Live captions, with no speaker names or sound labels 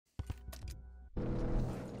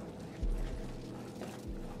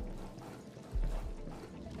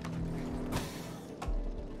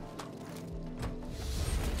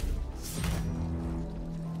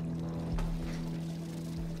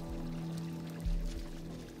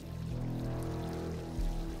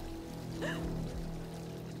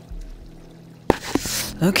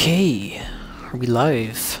Okay, are we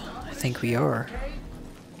live? I think we are.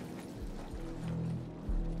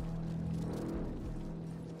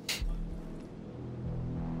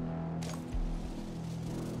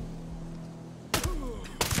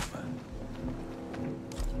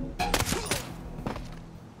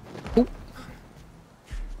 Oh.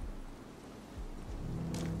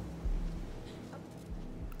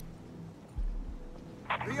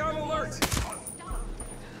 Be on alert.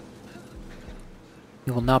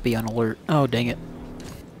 You will not be on alert. Oh, dang it.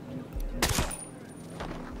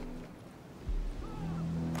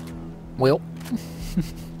 Well.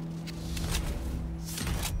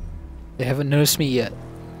 They haven't noticed me yet,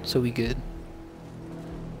 so we good.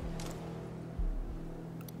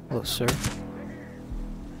 Hello, sir.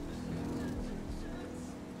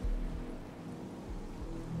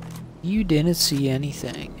 You didn't see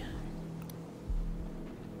anything.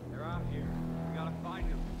 They're out here. We gotta find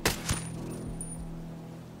them.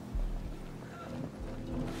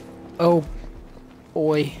 Oh,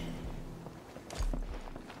 boy.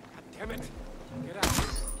 Damn it. Get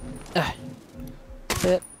out. Ah.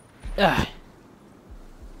 That. Ah.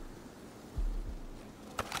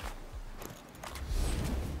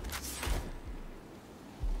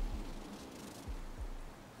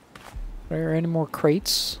 Are there any more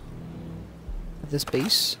crates at this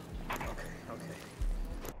base? Okay.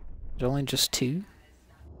 There's only just 2.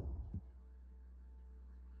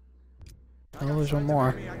 Oh, there's one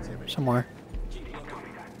more. Somewhere. Keep looking.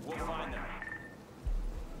 We'll find them.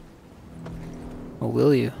 Oh,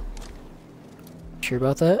 will you? Sure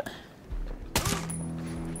about that?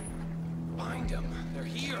 Find them. They're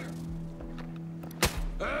here.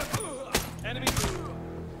 Enemy.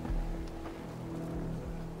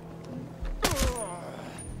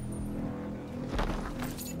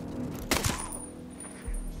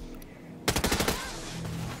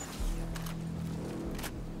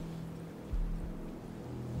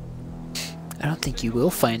 I don't think you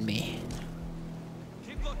will find me.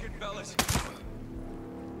 Keep looking, fellas.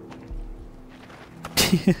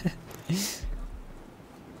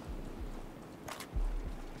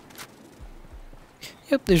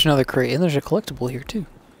 Yep, there's another crate, and there's a collectible here too.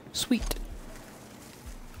 Sweet.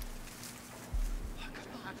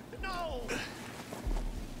 No.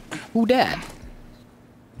 Who dat?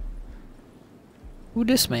 Who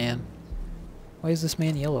this man? Why is this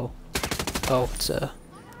man yellow? Oh, it's a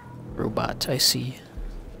robot, I see.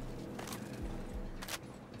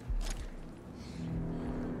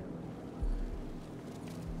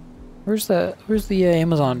 Where's the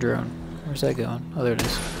Amazon drone? Where's that going? Oh, there it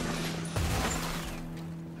is.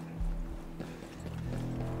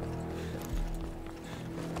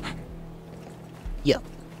 Yep.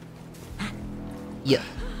 Yep.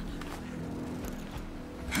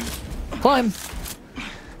 Climb!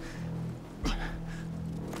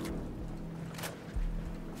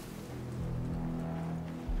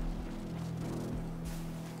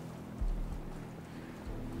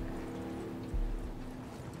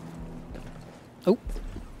 Oh.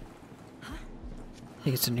 I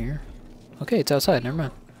think it's in here. Okay, it's outside, never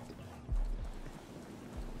mind.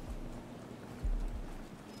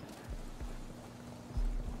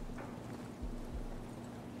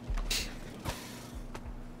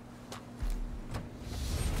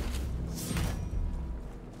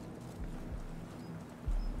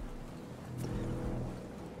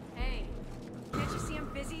 Hey, can't you see I'm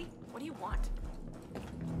busy? What do you want?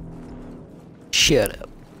 Shut up.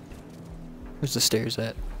 Where's the stairs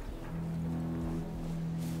at?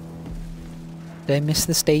 Did I miss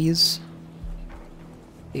the stays?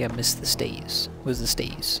 I think I missed the stays. Where's the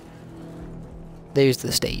stays? There's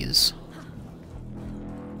the stays.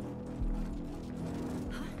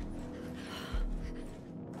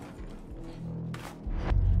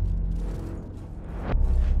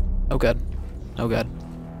 Oh god. Oh god.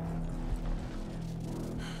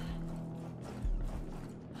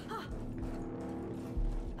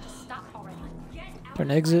 Stop already. Get out An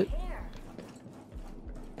exit. of my hair.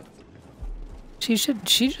 She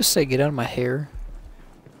just say get out of my hair.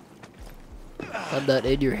 I'm not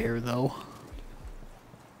in your hair though.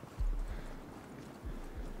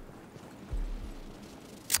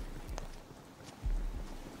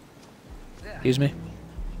 Excuse me.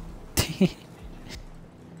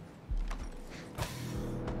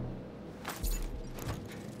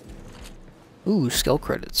 Ooh, skill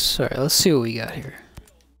credits. Alright, let's see what we got here.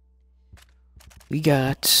 We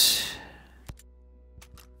got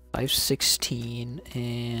 516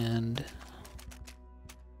 and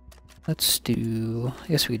let's do, I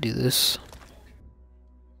guess we could do this.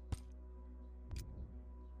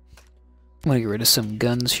 I'm gonna get rid of some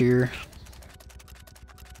guns here.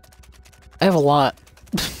 I have a lot.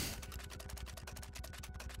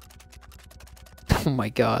 Oh my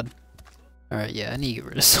god. Alright, yeah, I need to get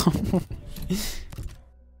rid of some.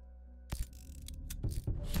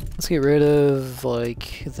 Let's get rid of,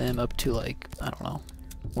 like, them up to, like, I don't know,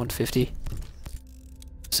 150.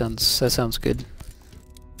 That sounds good.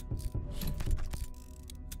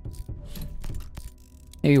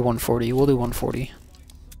 Maybe 140. We'll do 140.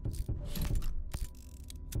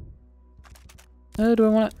 Do I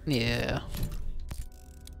want it? Yeah.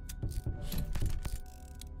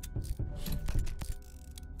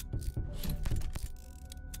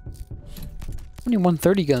 How many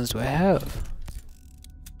 130 guns do I have?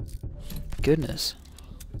 Goodness.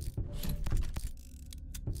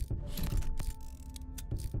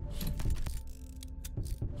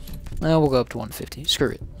 Well, we'll go up to 150. Screw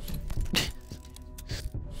it.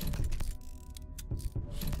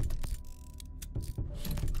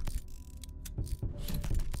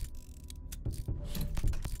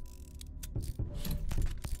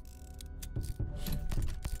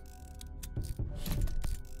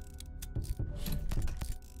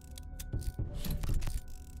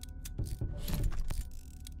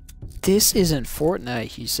 This isn't Fortnite,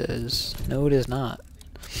 he says. No, it is not.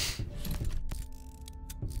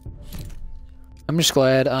 I'm just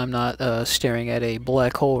glad I'm not staring at a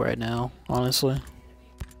black hole right now, honestly.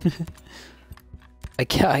 I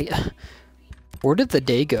can't. Where did the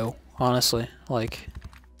day go, honestly? Like,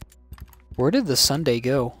 where did the Sunday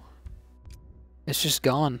go? It's just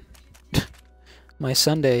gone. My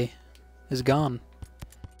Sunday is gone.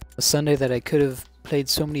 A Sunday that I could have played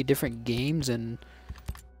so many different games and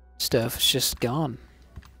stuff, it's just gone.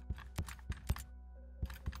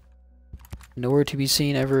 Nowhere to be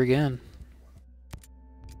seen ever again.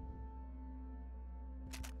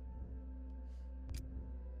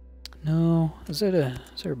 No, is there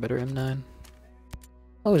a better M9?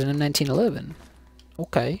 Oh, it's an M1911.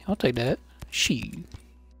 Okay, I'll take that. She.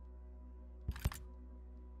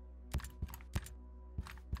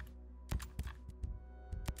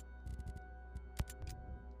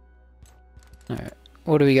 Alright,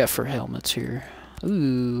 what do we got for helmets here?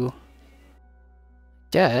 Ooh.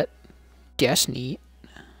 That's neat.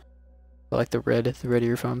 I like the red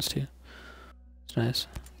earphones too. It's nice.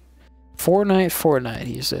 Fortnite,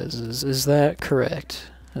 he says. Is that correct?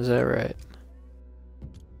 Is that right?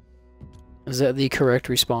 Is that the correct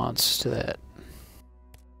response to that?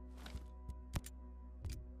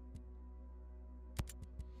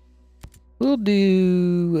 We'll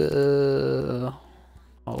do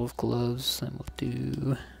olive gloves, and we'll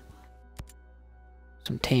do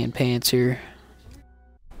some tan pants here.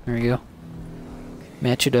 There we go.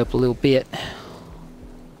 Match it up a little bit.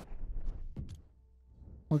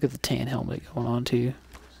 Look at the tan helmet going on too.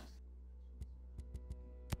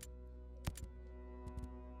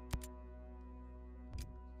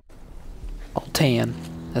 All tan.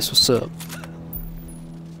 That's what's up.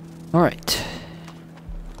 Alright.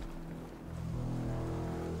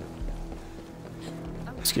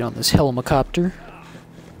 Let's get on this helicopter.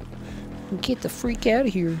 Get the freak out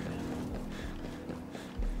of here.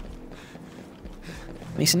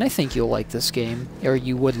 Mason, I think you'll like this game. Or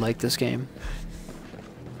you would like this game.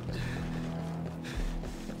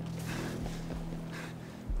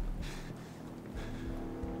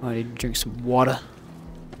 I need to drink some water.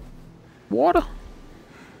 Water?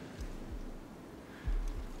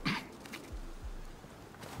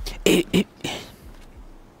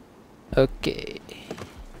 Okay.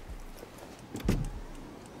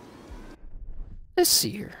 Let's see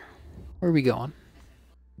here. Where are we going?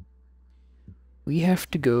 We have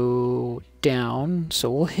to go down,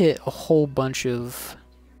 so we'll hit a whole bunch of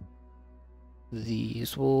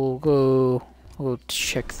these. We'll go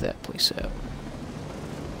check that place out.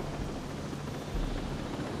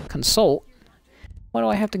 Consult? Why do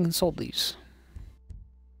I have to consult these?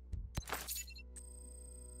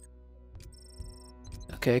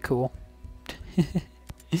 Okay, cool.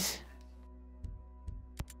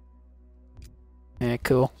 Yeah,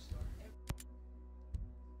 cool.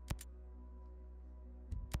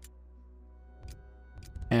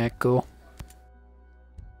 Yeah, cool.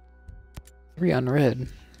 3 unread.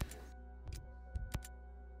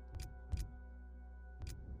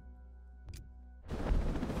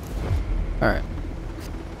 Alright.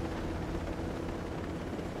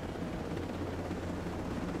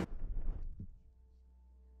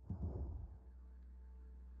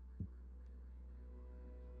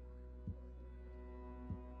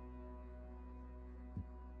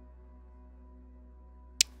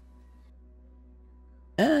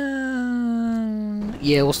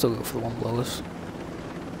 Yeah, we'll still go for the one below us.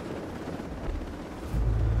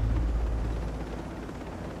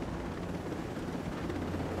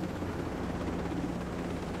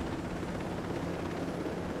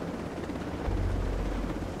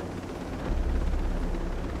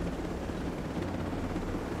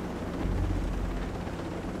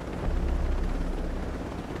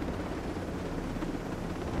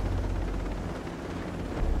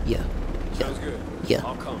 Yeah.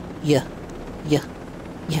 I'll come. Yeah. Yeah.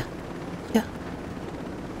 Yeah. Yeah.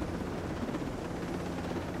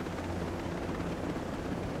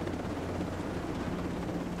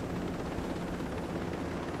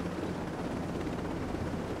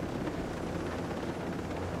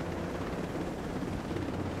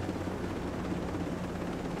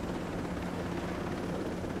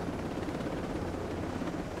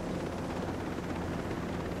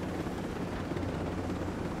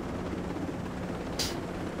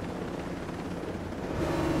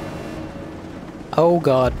 Oh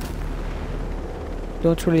god.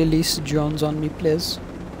 Don't release drones on me, please.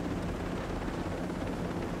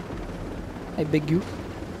 I beg you.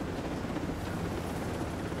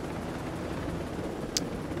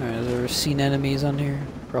 Alright, is there seen enemies on here?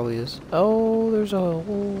 Probably is. Oh, there's a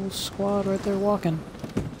whole squad right there walking.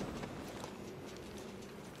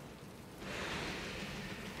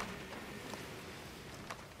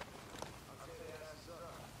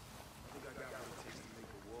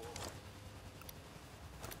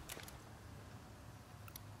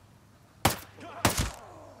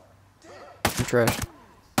 I'm trash.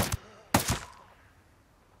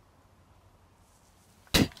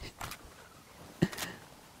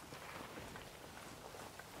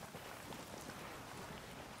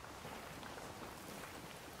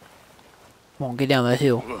 Come on, get down that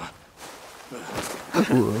hill.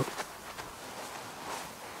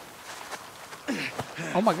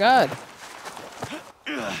 Oh my god.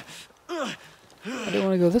 I didn't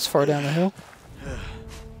want to go this far down the hill.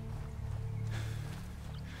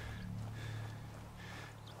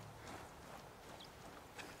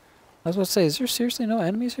 I was about to say, is there seriously no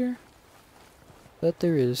enemies here? Bet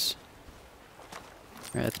there is.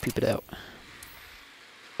 Alright, let's peep it out.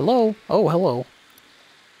 Hello? Oh, hello.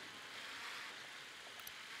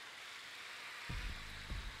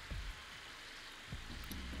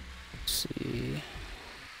 Let's see.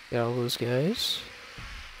 Got all those guys.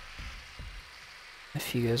 A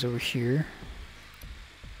few guys over here.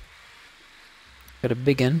 Got a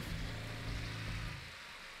big one.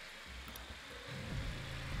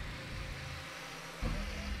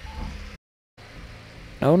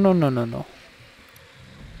 No, no, no, no, no.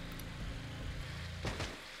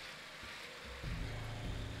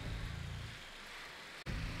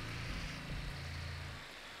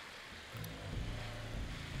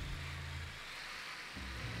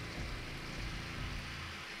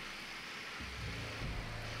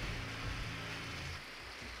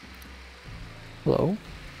 Hello?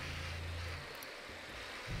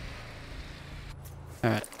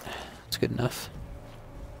 Alright, that's good enough.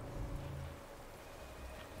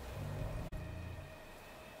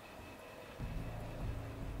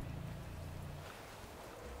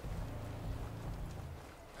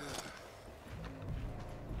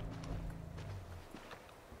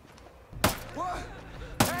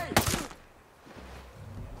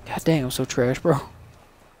 God dang, I'm so trash, bro.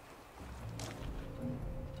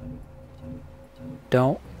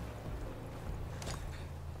 Don't.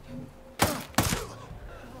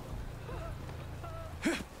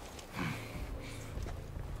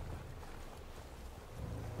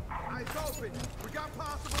 Eyes open. We got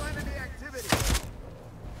possible enemy activity.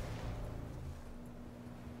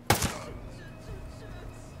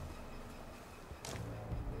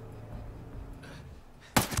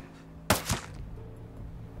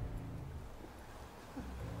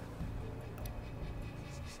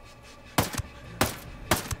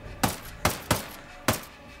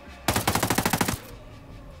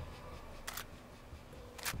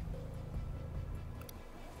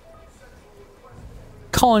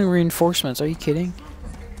 Calling reinforcements, are you kidding?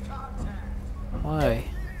 Why?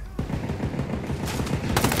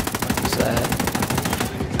 What's that?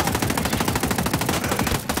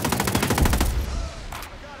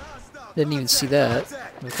 Didn't even see that.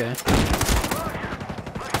 Okay.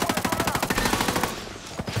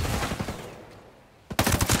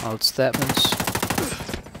 Oh, it's that one's.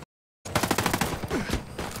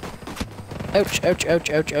 Ouch, ouch, ouch,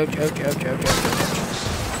 ouch, ouch, ouch, ouch, ouch, ouch, ouch.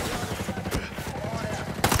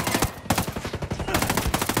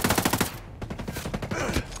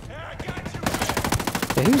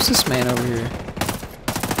 Who's this man over here?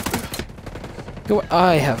 Go.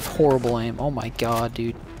 I have horrible aim. Oh my god,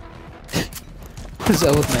 dude. What is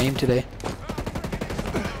up with my aim today?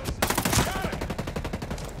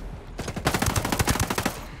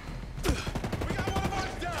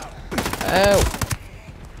 Ow!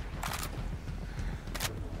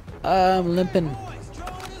 I'm limping.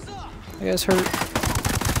 My guy's hurt.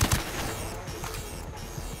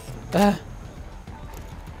 Ah.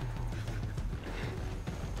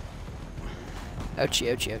 Ouchie,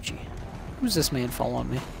 ouchie, ouchie. Who's this man following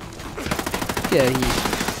me? Yeah, he...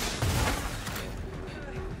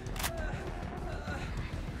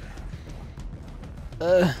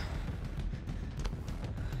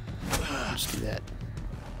 Just do that.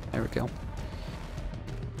 There we go.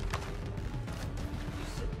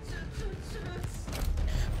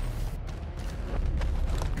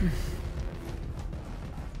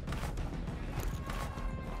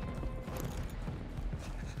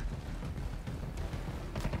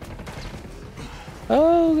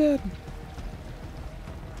 Oh god.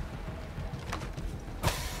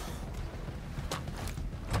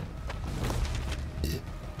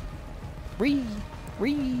 Ree!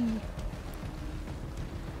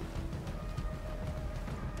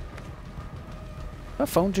 My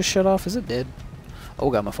phone just shut off. Is it dead? Oh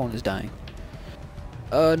god, my phone is dying.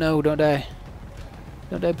 Oh no, don't die.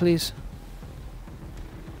 Don't die, please.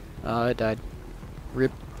 Oh, it died.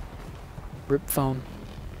 Rip. Rip phone.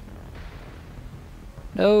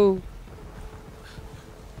 No!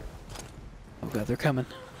 Oh god, they're coming.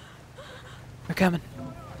 They're coming.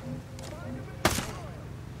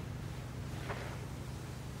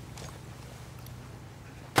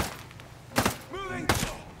 Moving.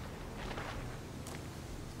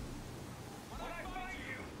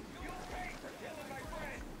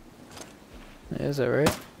 Is that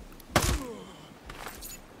right?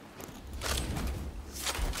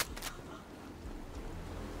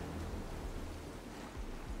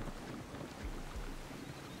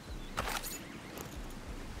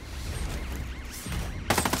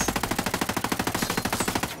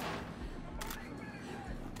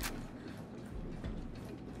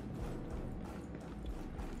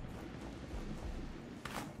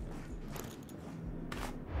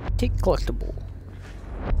 Take collectible.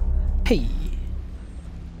 Hey.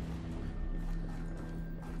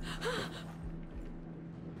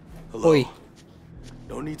 Hello. Oi.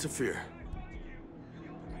 No need to fear.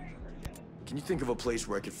 Can you think of a place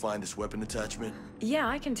where I could find this weapon attachment? Yeah,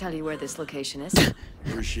 I can tell you where this location is.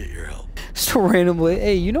 Appreciate your help. Just randomly.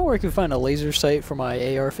 Hey, you know where I can find a laser sight for my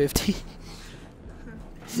AR-50?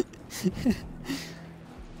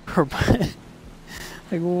 Or my...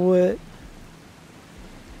 Like, what?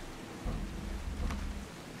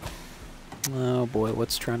 Oh boy,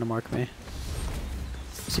 what's trying to mark me?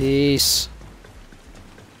 Jeez.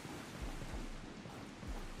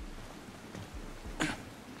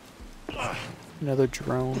 Another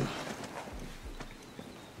drone.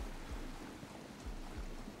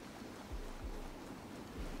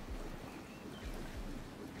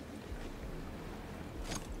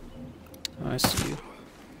 Oh, I see you.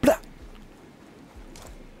 Blah!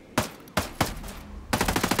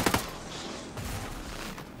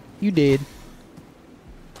 You did.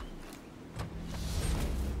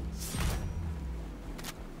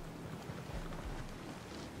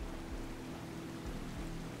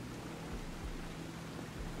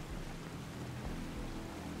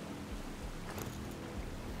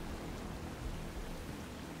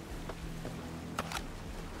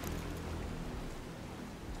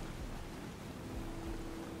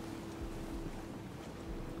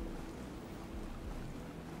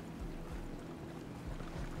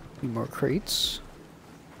 Need more crates.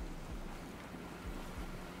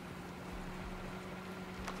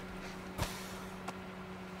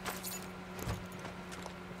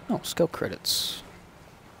 Oh, skill credits.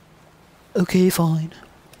 Okay, fine.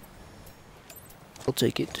 I'll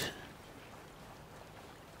take it.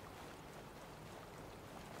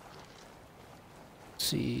 Let's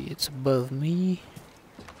see, it's above me.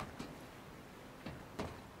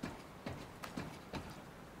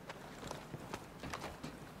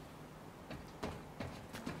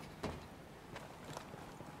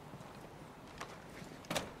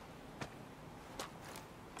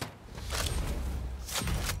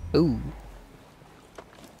 Ooh.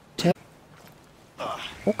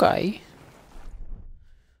 Okay.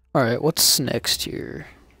 Alright, what's next here?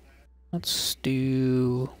 Let's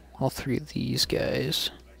do all three of these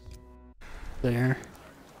guys. There.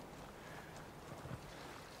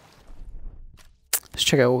 Let's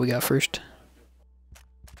check out what we got first.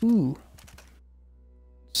 Ooh.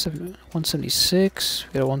 176.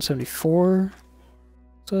 We got a 174.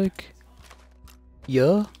 It's like...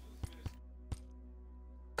 Yeah.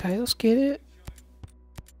 Okay, let's get it.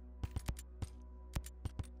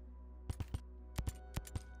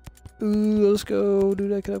 Ooh, let's go.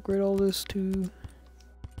 Dude, I can upgrade all this too.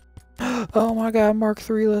 Oh my god, Mark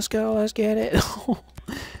III, let's go. Let's get it.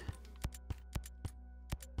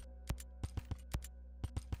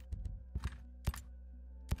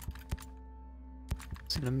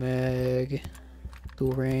 Cinemag.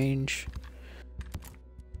 Dual range.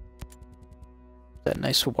 That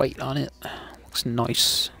nice white on it. Looks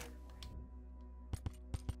nice.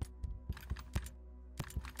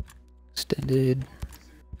 Extended.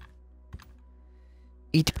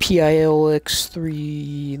 Eat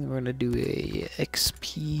PILX3. We're gonna do a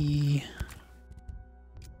XP.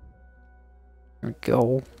 There we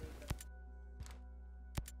go.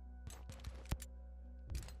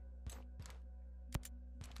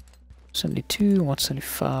 $72,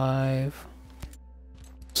 175,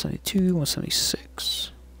 72, 176.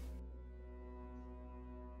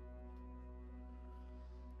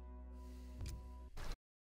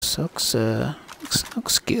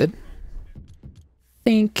 Looks good.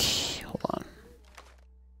 Hold on.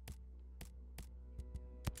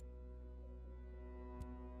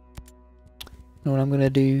 Know what I'm gonna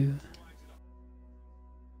do?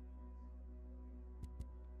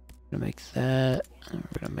 I'm gonna make that. I'm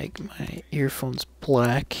gonna make my earphones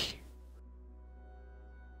black.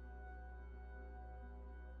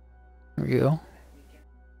 There we go.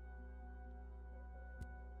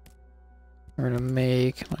 We're gonna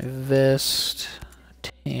make my vest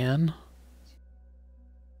tan.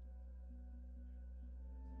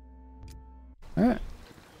 Alright.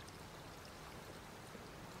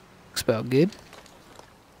 Looks about good.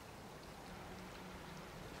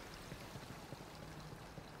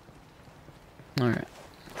 Alright.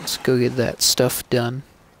 Let's go get that stuff done.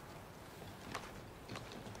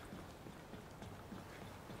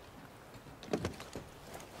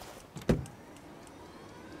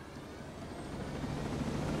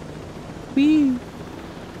 Whee!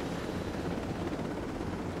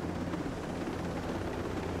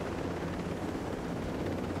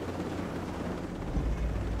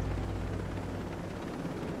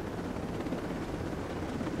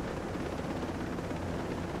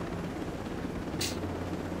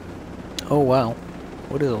 Oh wow,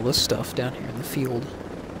 what is all this stuff down here in the field?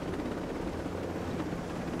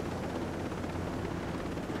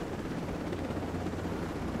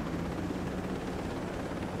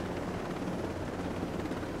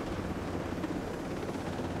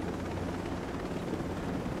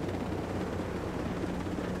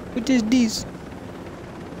 What is this?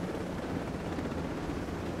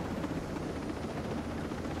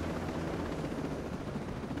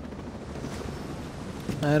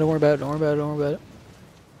 Don't worry about it, don't worry about it, don't worry about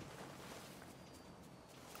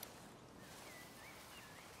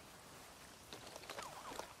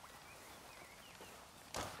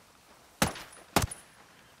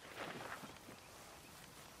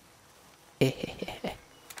it.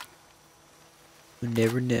 You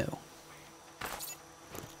never know.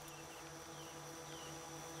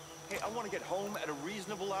 Hey, I want to get home at a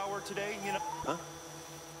reasonable hour today, you know? Huh?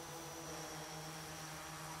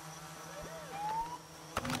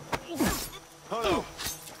 Hello.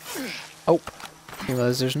 Oh, I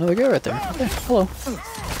realize there's another guy right there. Okay, hello.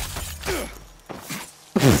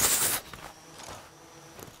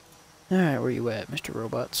 Alright, where you at, Mr.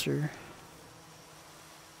 Robot, sir?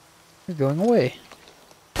 You're going away.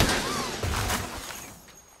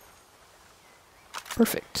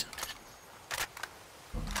 Perfect.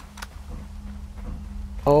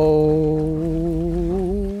 Oh.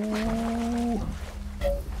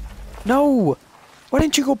 No! Why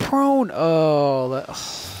didn't you go prone? Oh, that...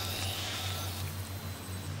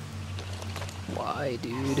 Why,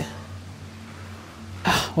 dude?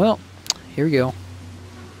 Well, here we go.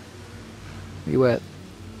 Where you at?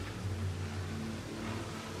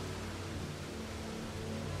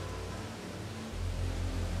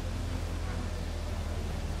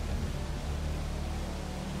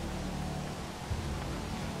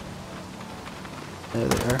 There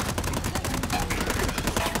they are.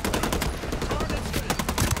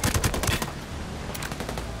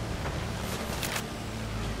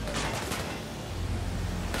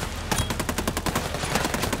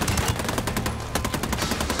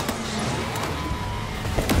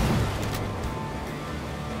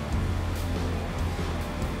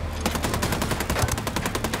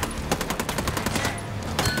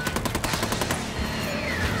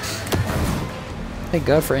 Thank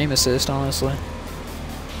God for aim assist, honestly.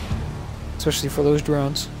 Especially for those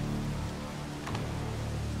drones.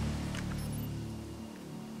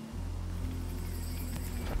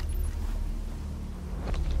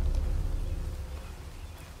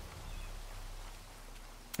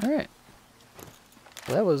 Alright.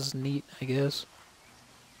 Well, that was neat, I guess.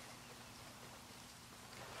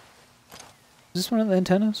 Is this one of the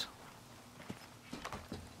antennas?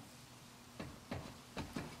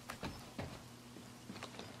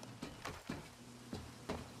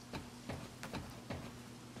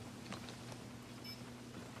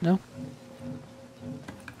 No?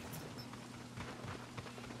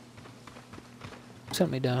 Sent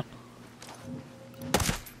me down.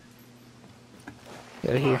 Get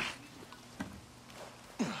out of here.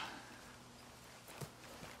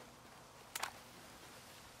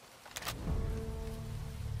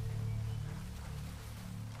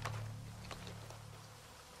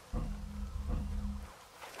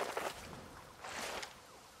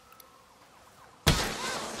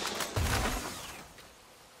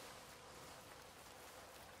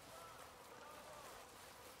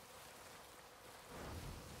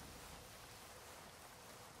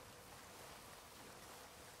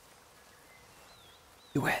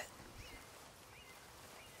 Do it.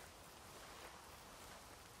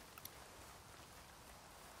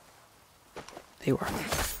 They were.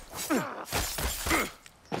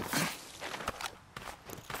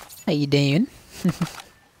 How you doing?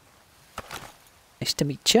 Nice to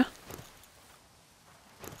meet ya.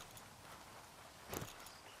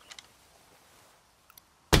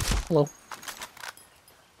 Hello.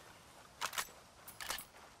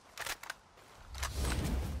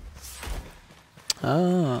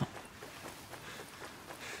 Ah.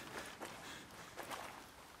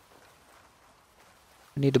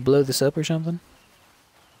 I need to blow this up or something?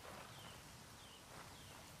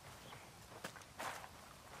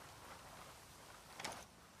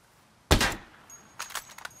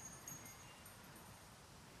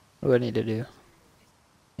 What do I need to do?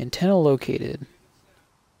 Antenna located.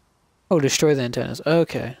 Oh, destroy the antennas.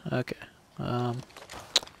 Okay, okay.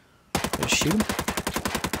 Just shoot 'em?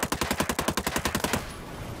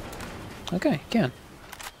 Okay, can.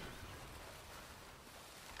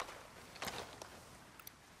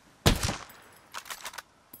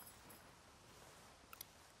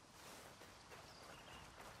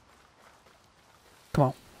 Come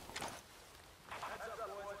on.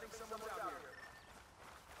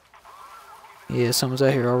 Yeah, someone's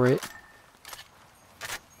out here, alright.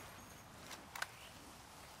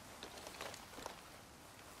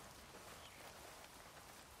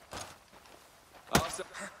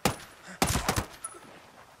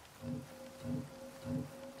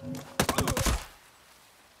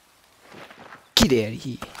 Get out of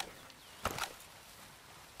here.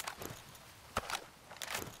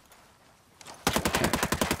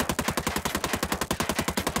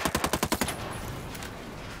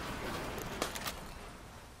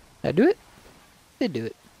 Did I do it? Did do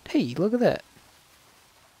it. Hey, look at that.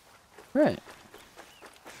 Right.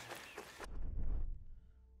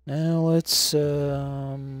 Now let's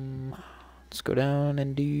go down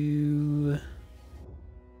and do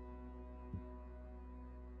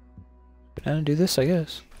this, I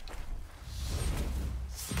guess.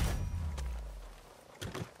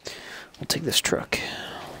 I'll take this truck.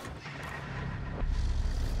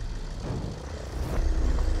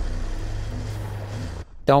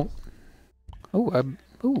 Don't. Oh,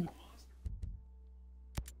 ooh.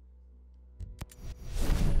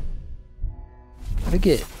 What'd I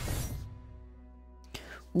get?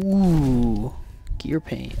 Ooh, gear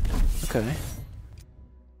paint. Okay.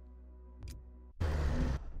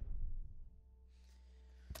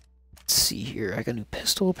 Let's see here. I got a new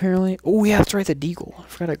pistol apparently. Oh yeah, that's right, the deagle. I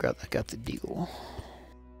forgot I got the deagle.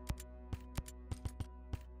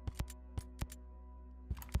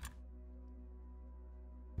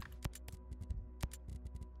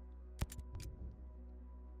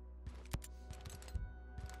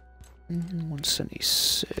 Mm,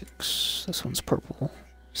 176. This one's purple.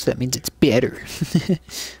 So that means it's better.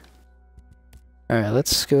 Alright,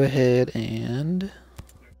 let's go ahead and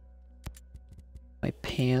my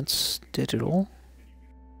pants digital.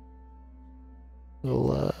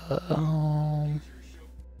 Well, I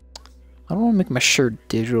don't want to make my shirt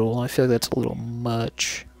digital. I feel like that's a little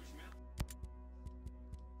much.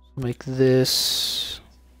 Make this.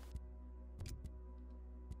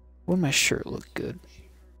 Would my shirt look good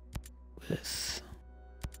with?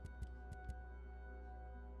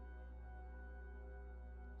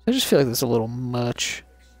 I just feel like that's a little much.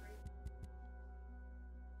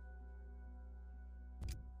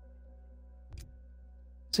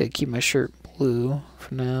 Say keep my shirt blue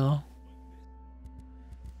for now.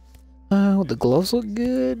 Would the gloves look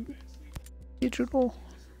good? Digital.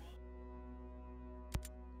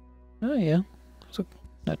 Oh yeah, so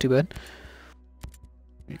not too bad.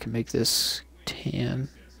 You can make this tan.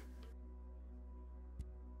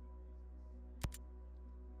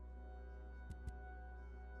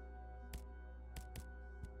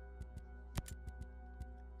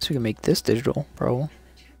 So we can make this digital, probably.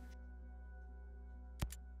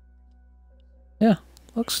 Yeah,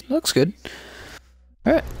 looks good.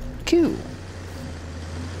 All right, cool.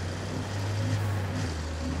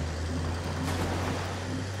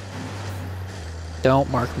 Don't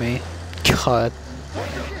mark me. God.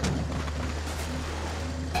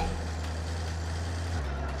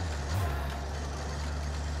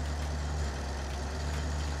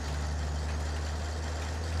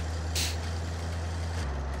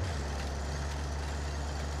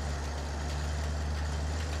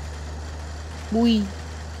 Wee.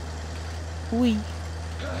 Wee.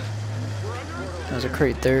 There's a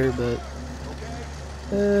crate there, but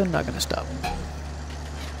I'm not gonna stop.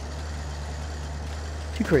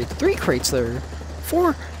 2 crates, 3 crates there,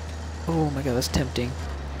 4. Oh my god, that's tempting.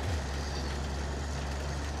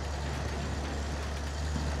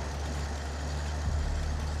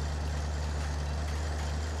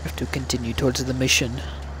 Have to continue towards the mission.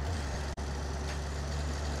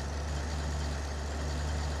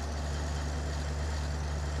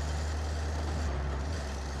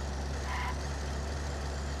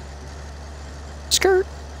 Skirt.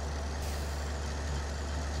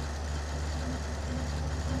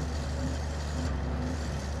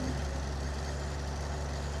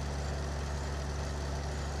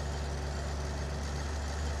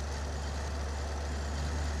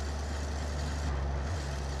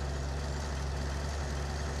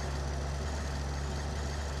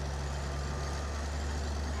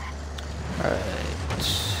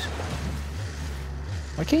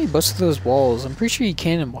 Why can't you bust through those walls? I'm pretty sure you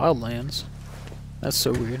can in Wildlands. That's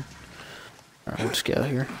so weird. Alright, we'll just get out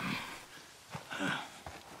of here. I'm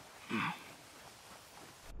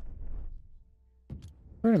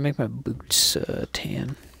gonna make my boots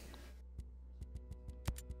tan.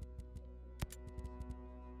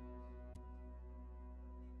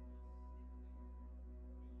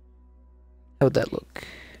 How'd that look?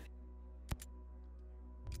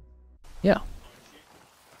 Yeah.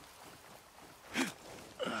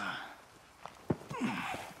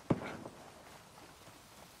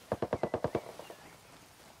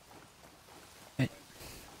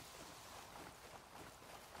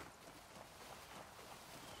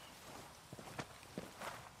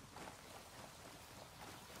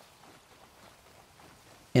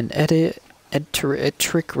 In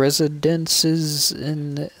Ettrick residences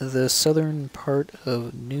in the southern part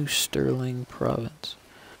of New Stirling province.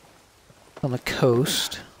 On the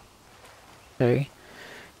coast. Okay.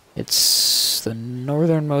 It's the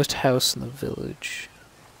northernmost house in the village.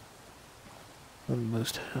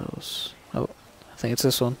 Northernmost house. Oh, I think it's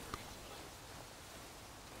this one.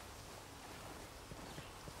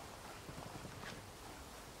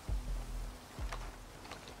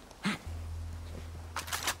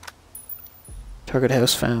 Target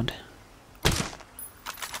house found.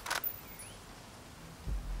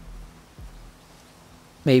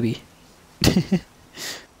 Maybe. I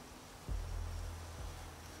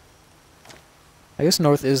guess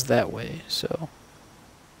north is that way, so...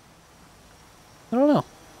 I don't know.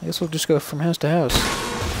 I guess we'll just go from house to house.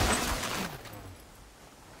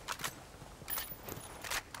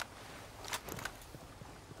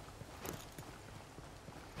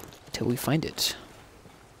 Till we find it.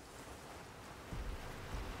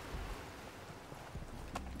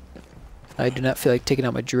 I do not feel like taking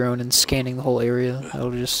out my drone and scanning the whole area. That'll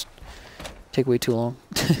just take way too long.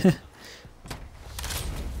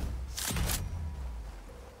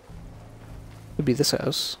 Would be this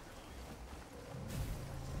house.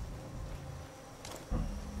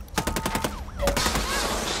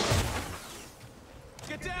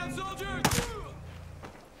 Get down, soldiers!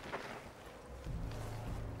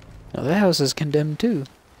 Now that house is condemned too.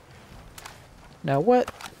 Now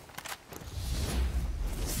what?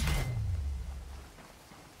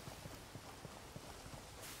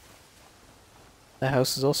 The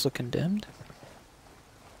house is also condemned?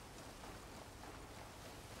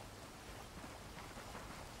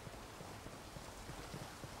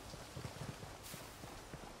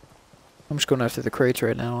 I'm just going after the crates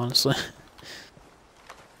right now, honestly.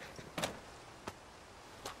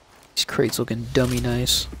 These crates looking dummy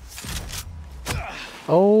nice.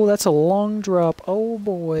 Oh, that's a long drop. Oh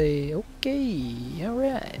boy. Okay.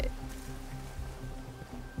 Alright.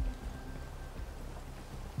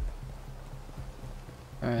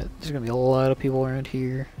 Alright, there's gonna be a lot of people around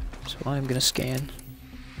here, so I'm gonna scan.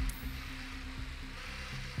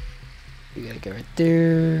 We gotta go right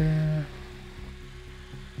there.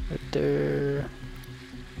 Right there.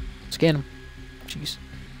 Scan them. Jeez.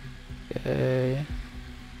 Okay.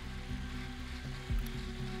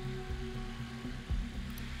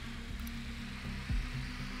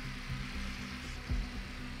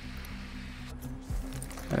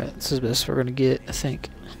 Alright, this is the best we're gonna get, I think.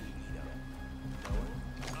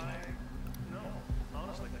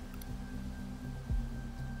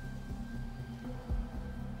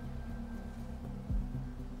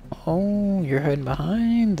 Oh, you're hiding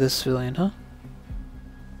behind this civilian, huh?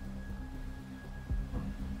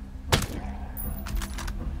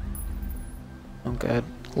 Oh god.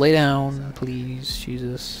 Lay down, please,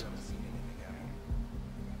 Jesus.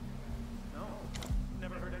 No,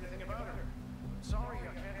 never heard anything about her. Sorry,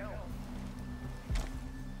 I can't help.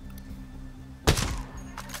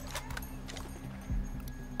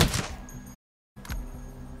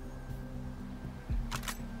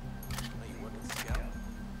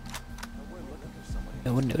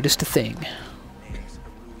 No one noticed a thing.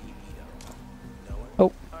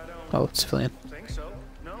 Oh. Oh, it's civilian. Think so?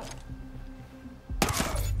 No.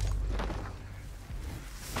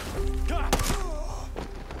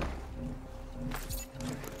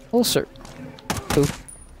 Well, sir. Who?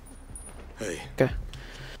 Hey, Okay.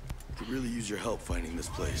 could really use your help finding this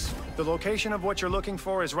place. The location of what you're looking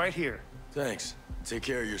for is right here. Thanks. Take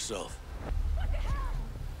care of yourself.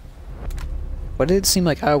 Why did it seem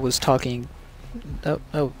like I was talking? Oh,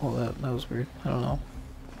 well, that was weird. I don't know.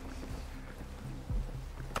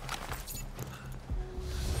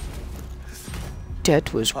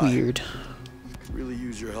 That was Hi. weird. Could really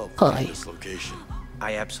use your help Hi. finding this location.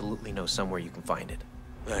 I absolutely know somewhere you can find it.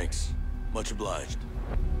 Thanks. Much obliged.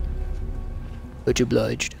 Much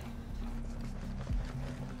obliged.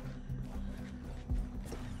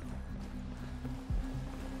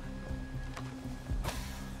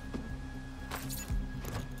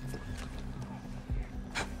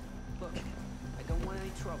 Look, I don't want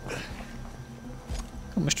any trouble.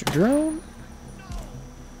 Oh, Mr. Drone.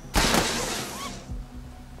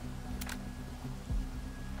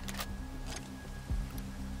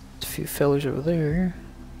 There's a few fellers over there.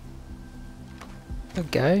 A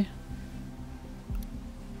guy.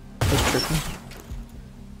 That's tricky.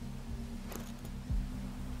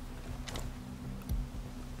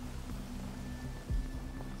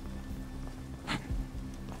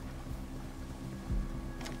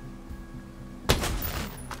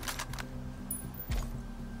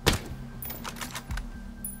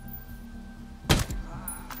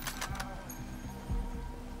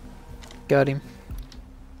 Got him.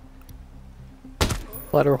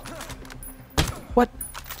 Lateral. What?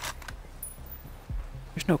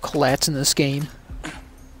 There's no collats in this game.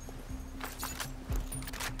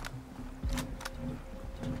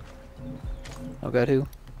 Oh god, who?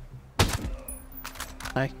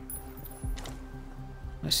 Hi.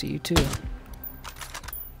 I see you too.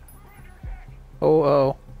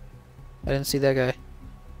 Oh. I didn't see that guy.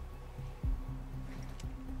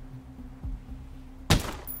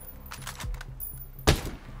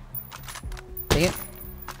 Dang it.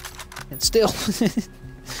 And still.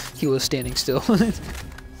 He was standing still.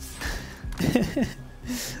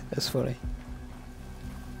 That's funny.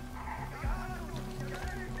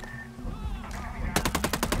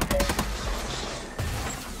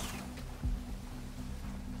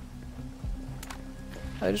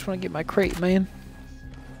 I just want to get my crate, man.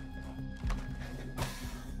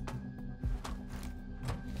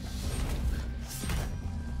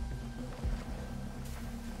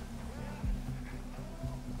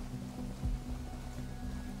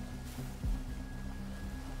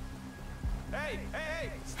 Hey!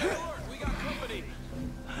 Stay alert! We got company!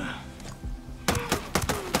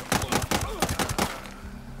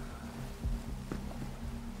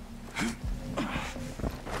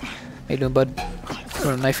 How you doing, bud? Got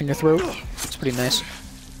a knife in your throat? It's pretty nice.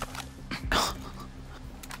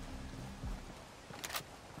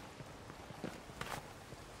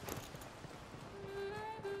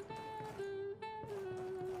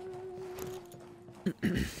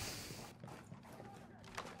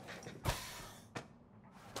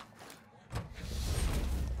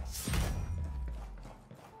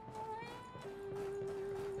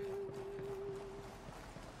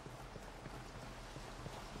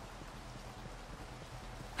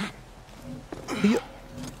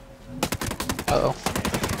 Uh-oh.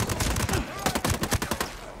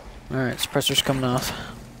 Alright, suppressor's coming off.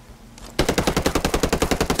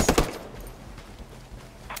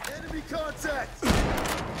 Enemy contact!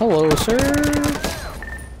 Hello, sir!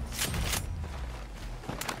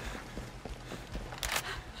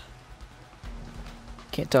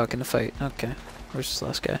 Can't talk in the fight. Okay. Where's this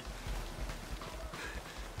last guy?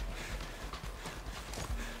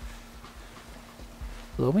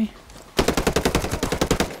 Below me?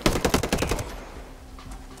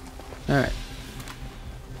 Alright.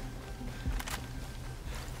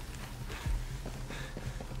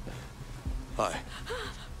 Hi.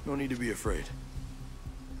 No need to be afraid.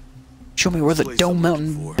 Show me where the Place Dome I'm looking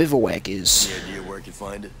Mountain for. bivouac is. Any idea where I can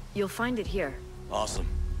find it? You'll find it here. Awesome.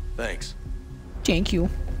 Thanks. Thank you.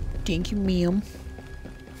 Thank you, ma'am.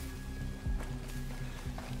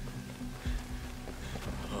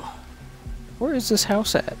 Where is this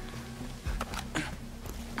house at?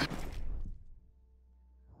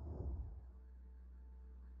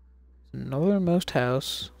 Northernmost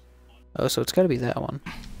house. Oh, so it's gotta be that one.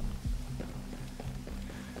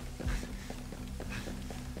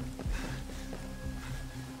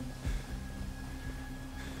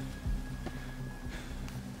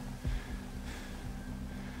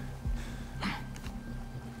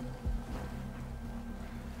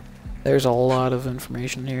 There's a lot of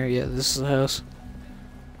information here. Yeah, this is the house.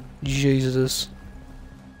 Jesus.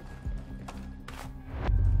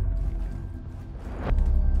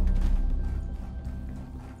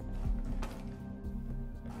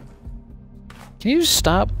 Can you just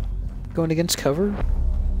stop? Going against cover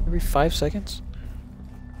every 5 seconds?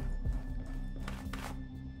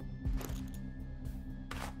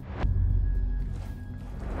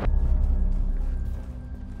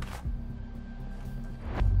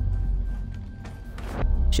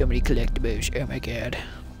 So many collectibles, oh my god.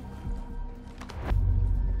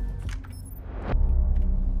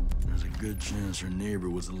 There's a good chance her neighbor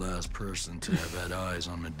was the last person to have had eyes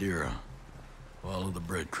on Madeira. Follow the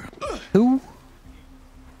breadcrumb. Who?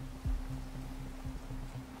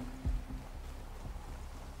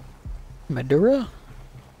 Madeira?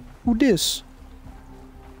 Who this?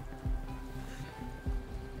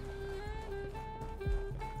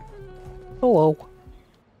 Hello.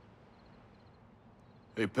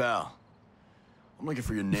 Hey, pal. I'm looking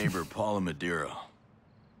for your neighbor, Paula Madeira.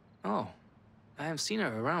 Oh, I haven't seen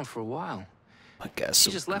her around for a while. I guess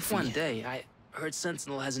She just left one day. I heard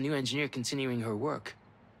Sentinel has a new engineer continuing her work.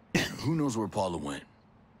 Who knows where Paula went?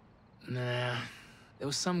 Nah, there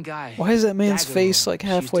was some guy. Why is that man's Dagger face Man. like She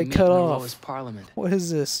used to halfway meet cut in the off? lowest Parliament. What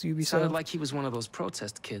is this? Sounded Ubisoft? like he was one of those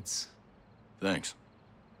protest kids. Thanks.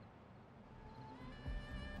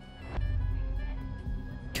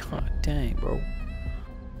 God dang, bro.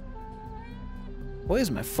 What is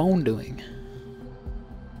my phone doing?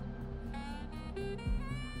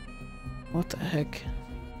 What the heck?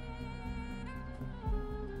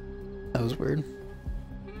 That was weird.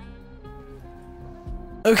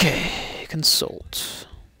 Okay, consult.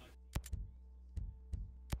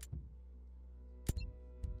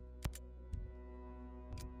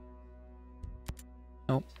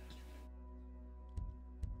 Nope.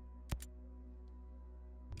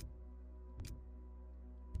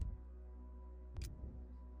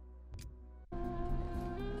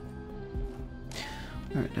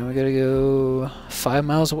 Alright, now we gotta go 5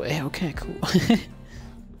 miles away. Okay, cool.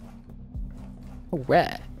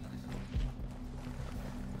 Alright.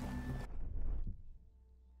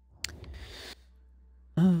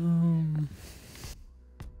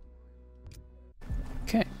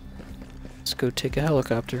 Okay. Let's go take a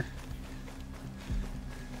helicopter.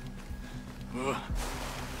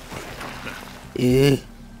 Eh.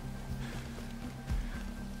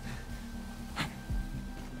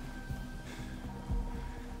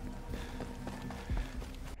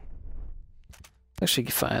 Actually,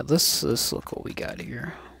 fine. Let's look what we got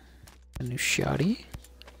here. A new shotty.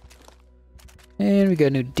 And we got a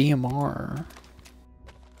new DMR.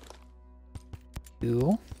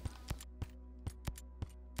 Cool.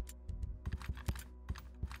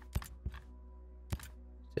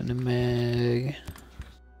 Cinemag.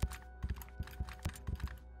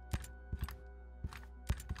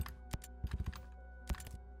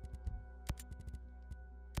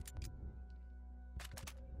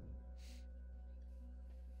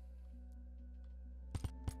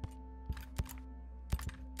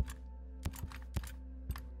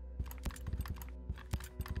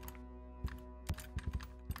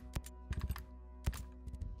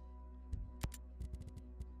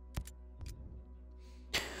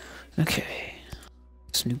 Okay.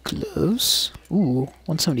 Some new gloves. Ooh,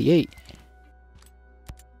 178.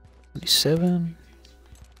 77.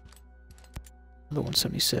 Another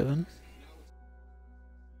 177.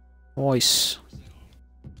 Nice.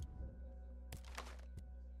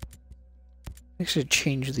 I should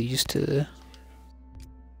change these to.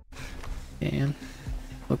 And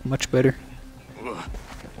look much better.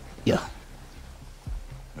 Yeah.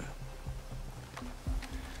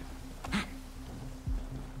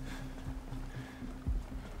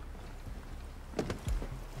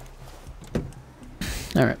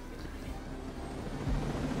 All right.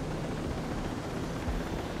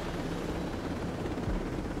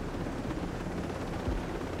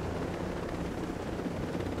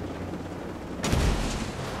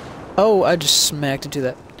 Oh, I just smacked into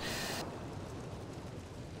that.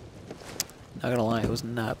 Not gonna lie, I was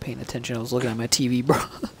not paying attention. I was looking at my TV, bro. Are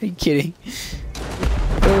you kidding?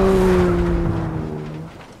 Oh.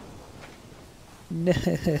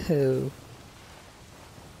 No.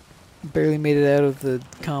 Barely made it out of the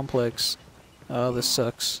complex. Oh, this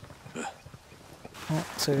sucks. Well,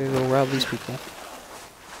 so I gotta go rob these people.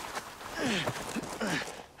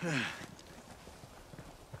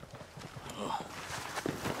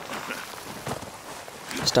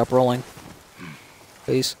 Stop rolling.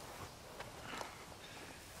 Please.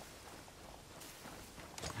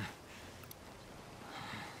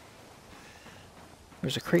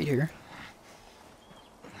 There's a crate here.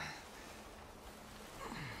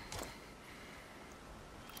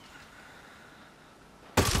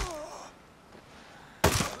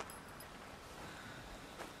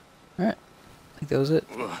 Alright. I think that was it.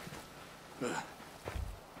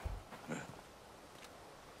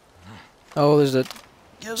 Oh, there's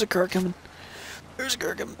a car coming. There's a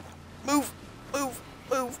car coming. Move, move,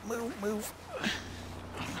 move, move, move.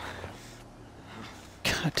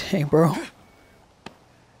 God dang, bro.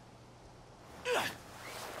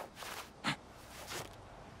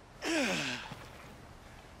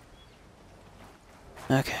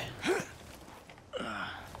 Okay.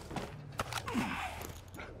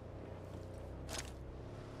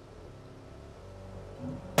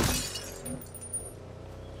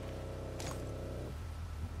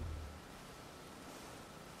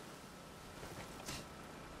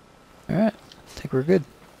 Alright, I think we're good.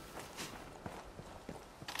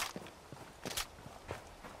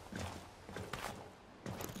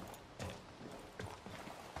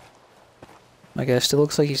 My guy still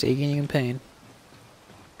looks like he's aching in pain.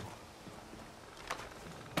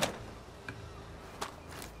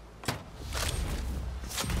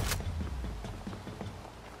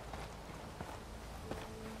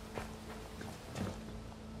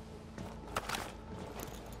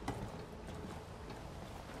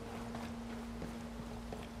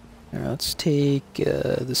 Alright, let's take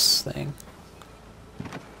this thing.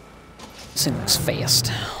 This thing looks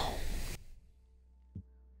fast.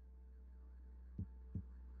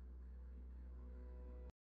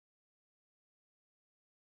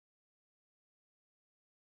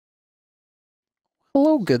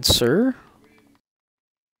 Hello, good sir.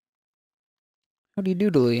 Howdy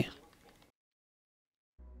doodly.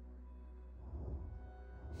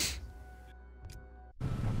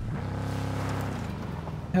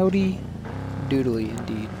 Howdy doodly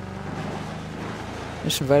indeed.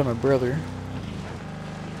 Just invited my brother.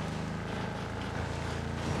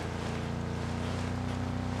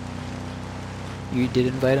 You did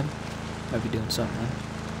invite him? Might be doing something then.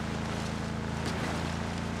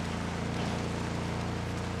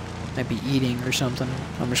 Might be eating or something.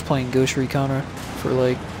 I'm just playing Ghost Recon for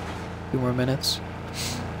like 2 more minutes.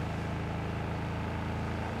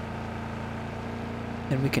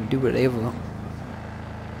 And we can do whatever.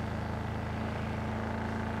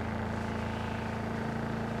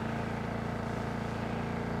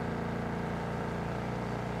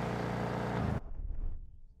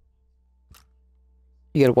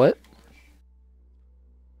 You got a what?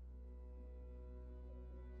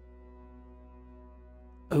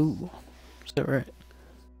 Oh, is that right?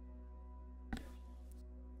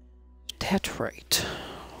 That's right.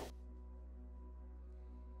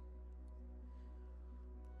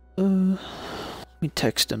 Let me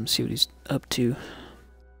text him, see what he's up to.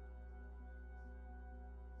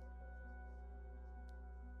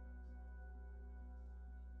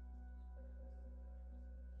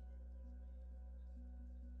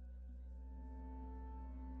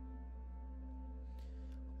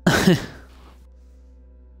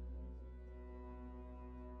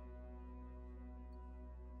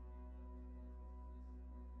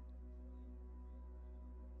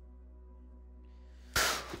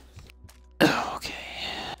 Okay.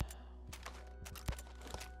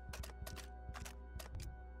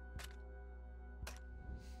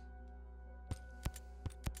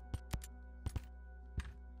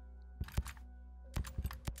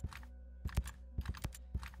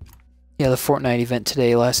 Yeah, the Fortnite event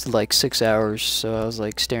today lasted like 6 hours, so I was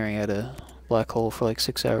like staring at a black hole for like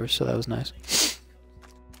 6 hours, so that was nice.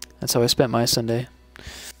 That's how I spent my Sunday.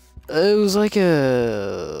 It was like it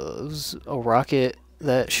was a rocket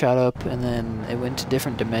that shot up, and then it went to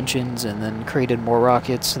different dimensions, and then created more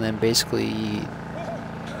rockets, and then basically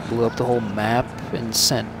blew up the whole map and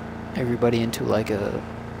sent everybody into like a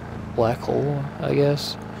black hole, I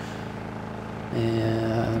guess.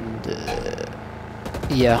 And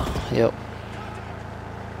yeah, yep.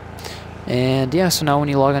 And yeah, so now when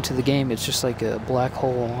you log into the game, it's just like a black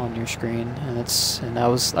hole on your screen, and I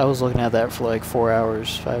was looking at that for like 4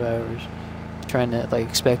 hours, 5 hours, trying to like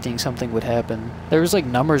expecting something would happen. There was like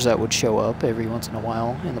numbers that would show up every once in a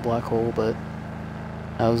while in the black hole, but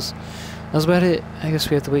that was about it. I guess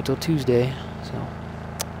we have to wait till Tuesday. So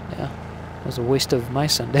yeah, it was a waste of my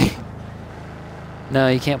Sunday. No,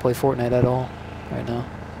 you can't play Fortnite at all right now.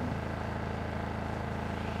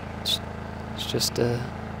 It's just a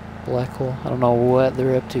black hole. I don't know what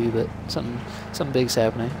they're up to, but something big's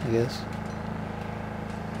happening, I guess.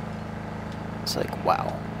 It's like,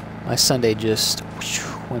 wow. My Sunday just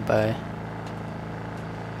went by.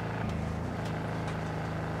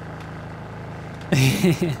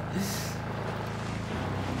 I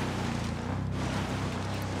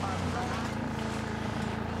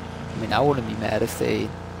mean, I wouldn't be mad if they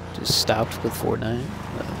just stopped with Fortnite.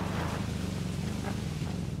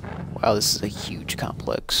 Wow, this is a huge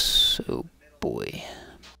complex. Oh boy.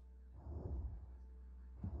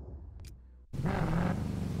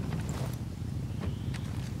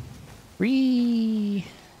 Whee!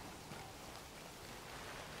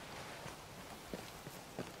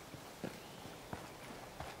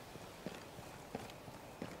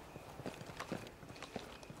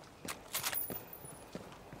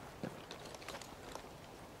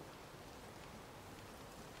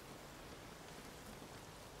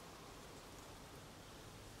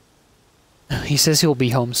 He says he'll be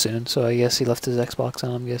home soon, so I guess he left his Xbox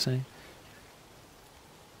on, I'm guessing.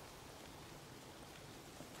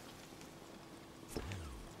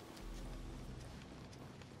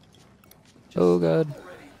 Oh god.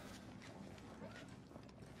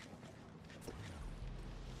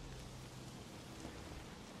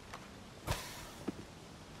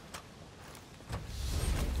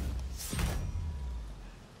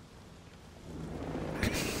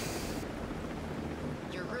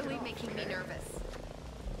 You're really making me nervous.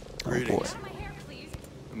 Oh boy. Greetings. My hair, please.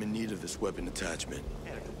 I'm in need of this weapon attachment.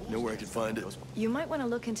 Know where I can find it? You might want to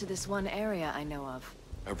look into this one area I know of.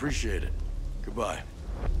 I appreciate it. Goodbye.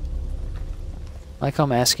 Like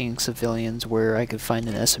I'm asking civilians where I could find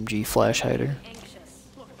an SMG flash hider. Anxious.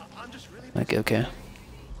 Like, okay.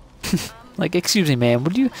 Like, excuse me, ma'am,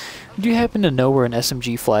 would you happen to know where an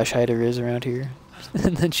SMG flash hider is around here?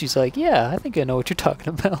 And then she's like, yeah, I think I know what you're talking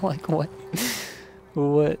about. Like, what?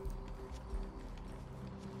 What?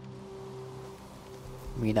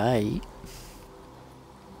 I mean,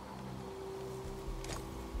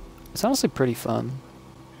 it's honestly pretty fun.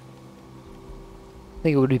 I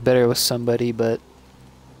think it would be better with somebody, but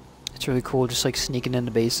it's really cool just like sneaking into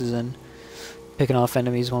bases and picking off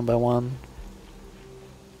enemies one by one.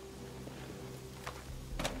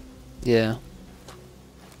 Yeah.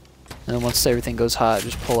 And then once everything goes hot,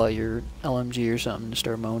 just pull out your LMG or something and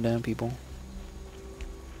start mowing down people.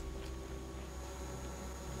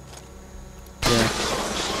 Yeah.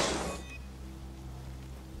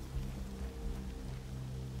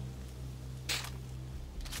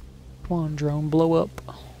 Come on, drone, blow up.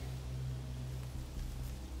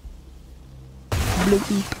 Blow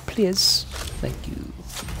up, please. Thank you.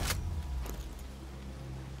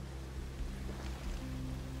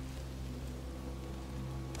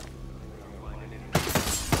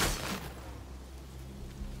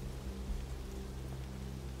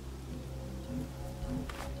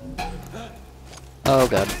 Oh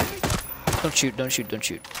god. Don't shoot, don't shoot, don't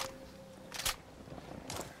shoot.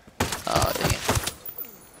 Oh dang it.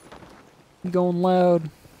 I'm going loud.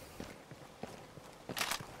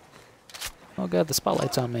 Oh god, the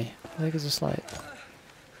spotlight's on me. What the heck is this light?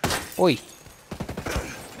 Oi!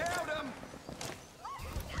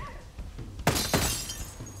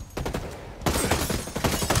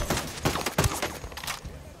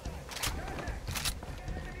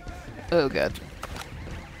 Oh god.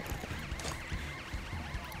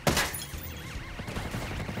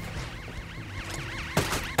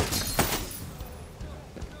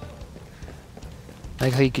 I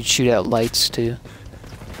like how you could shoot out lights too.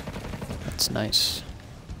 That's nice.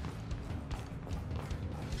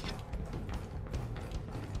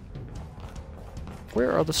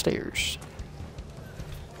 Where are the stairs?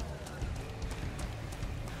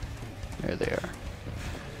 There they are.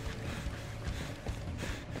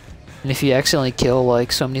 And if you accidentally kill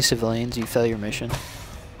like so many civilians, you fail your mission.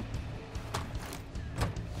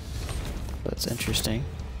 That's interesting.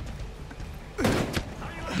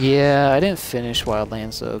 Yeah, I didn't finish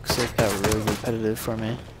Wildlands though, because it got really repetitive for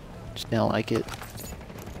me. Just didn't like it.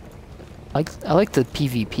 I like the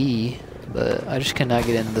PvP, but I just could not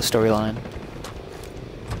get into the storyline.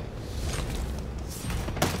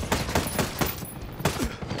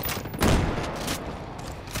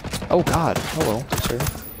 Oh god, hello, sir.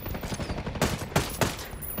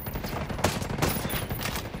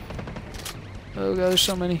 Oh god, there's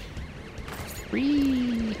so many.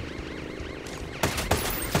 Whee!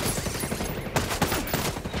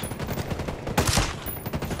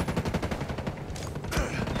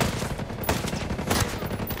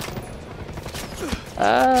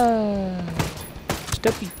 Ah!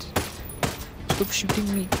 Stop it! Stop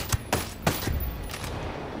shooting me!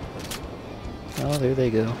 Oh, there they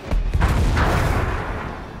go.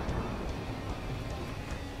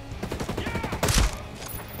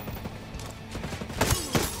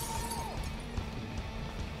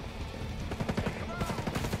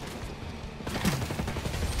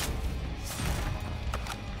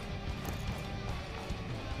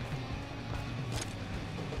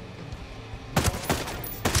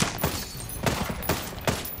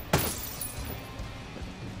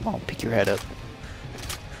 Oh, pick your head up.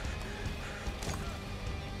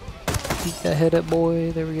 Pick that head up,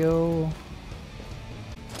 boy. There we go.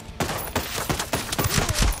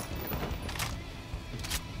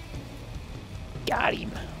 Got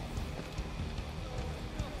him.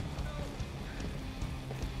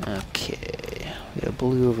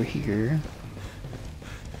 blue over here.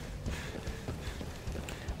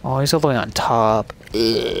 Oh, he's all the way on top. Ugh.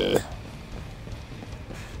 Is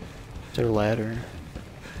there a ladder?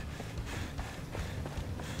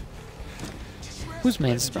 Whose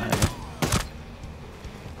man's behind me?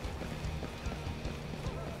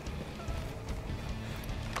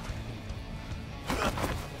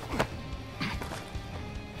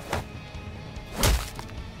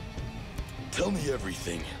 Tell me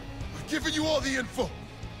everything. I've given you all the info.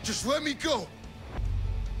 Just let me go.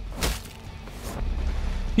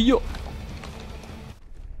 Yo.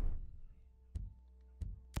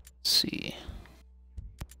 Let's see.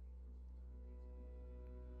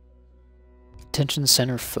 Detention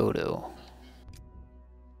center photo.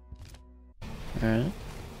 Alright.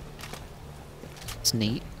 It's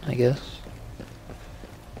neat, I guess.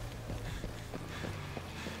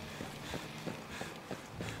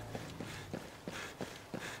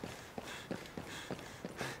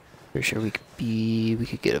 Pretty sure we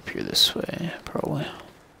could get up here this way, probably.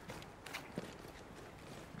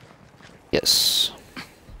 Yes.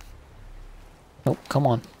 Oh, come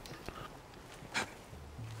on.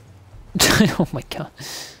 Oh my god.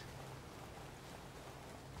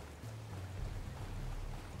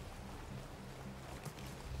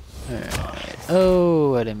 Alright.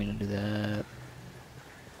 Oh, I didn't mean to do that.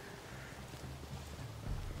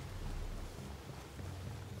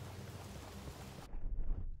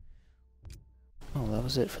 Oh, that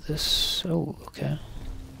was it for this. Oh, okay.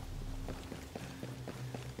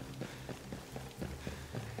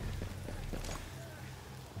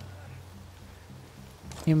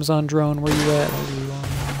 Amazon drone, where you at? Where you on?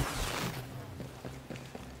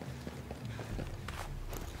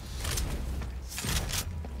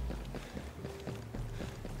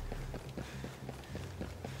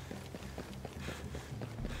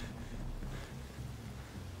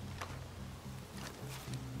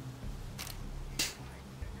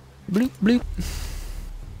 Bloop bloop.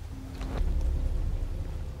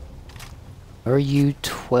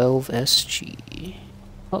 RU12SG.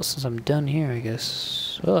 Well, since I'm done here, I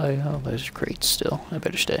guess. Well, oh, there's crates still. I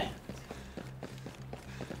better stay.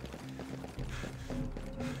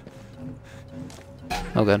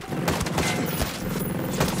 Oh, good.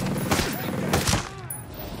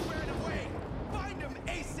 Find him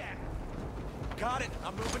ASAP. Got it.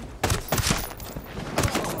 I'm moving.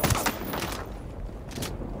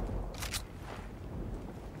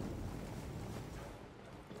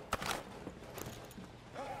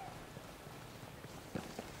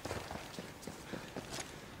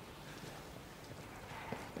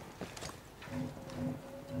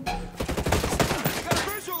 Got a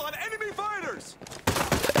visual on enemy fighters.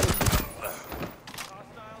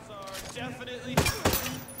 Hostiles are definitely.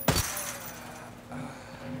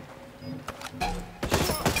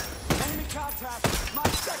 Enemy contact. My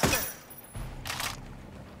sector.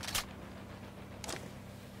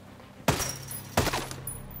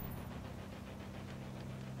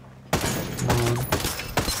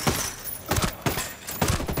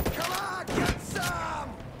 Come on, get some.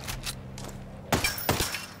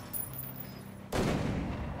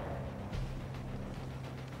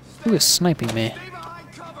 Who is sniping me? Stay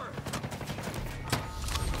behind cover.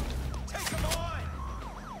 Take him on.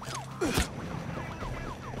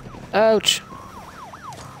 Ouch!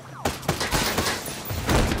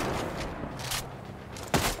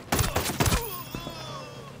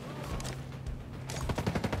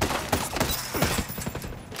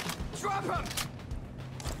 Drop him.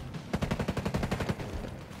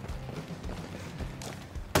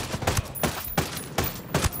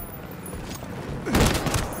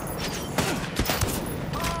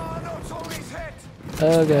 Oh no, Tony's hit.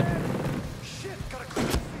 Oh, good. Shit, gotta clear.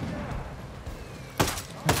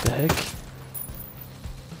 What the heck?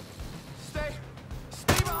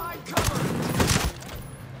 Stay behind cover.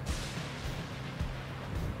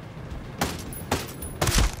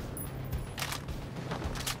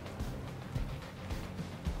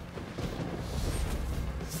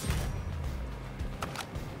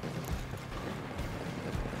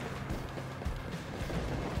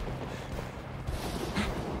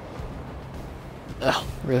 Oh,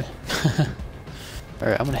 really?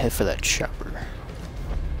 Alright, I'm gonna head for that chopper.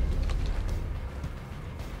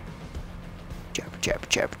 Chopper, chopper,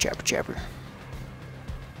 chopper, chopper, chopper.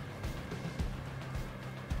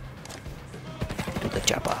 Do the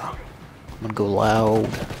chopper. I'm gonna go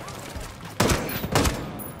loud. Stay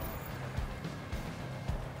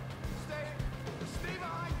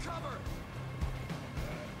behind cover.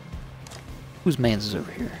 Whose man's is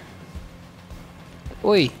over here?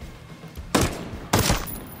 Oi!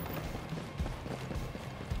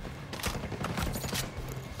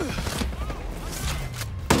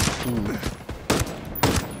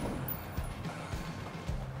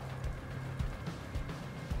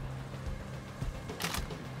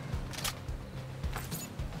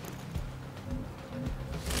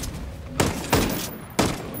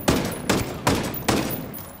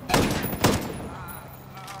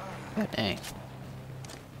 God dang.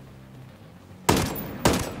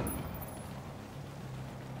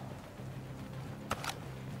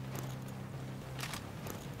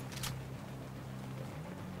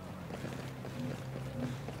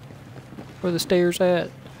 Where the stairs at?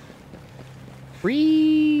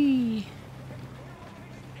 Free.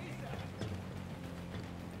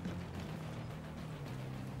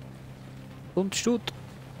 Don't shoot.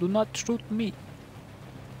 Do not shoot me.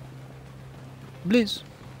 Please.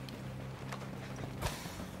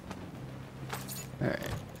 Alright.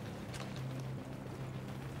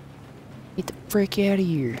 Get the frick out of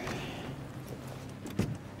here.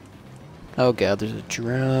 Oh god, there's a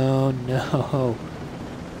drone. No.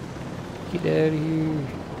 Get out of here.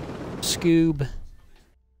 Scoob.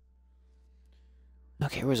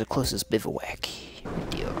 Okay, where's the closest bivouac? Good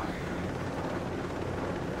deal.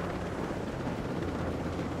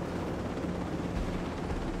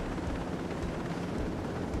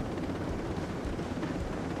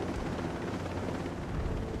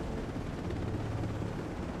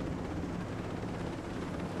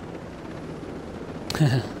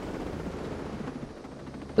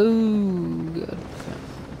 Ooh, God.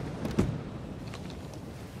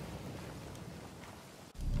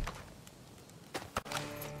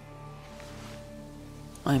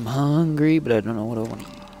 I'm hungry, but I don't know what I want to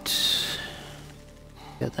eat.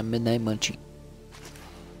 Got the midnight munchie.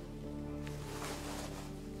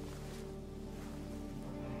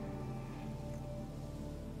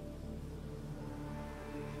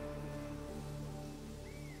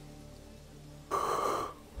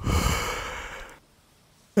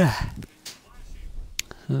 Alright.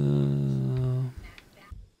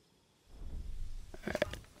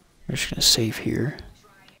 We're just gonna save here.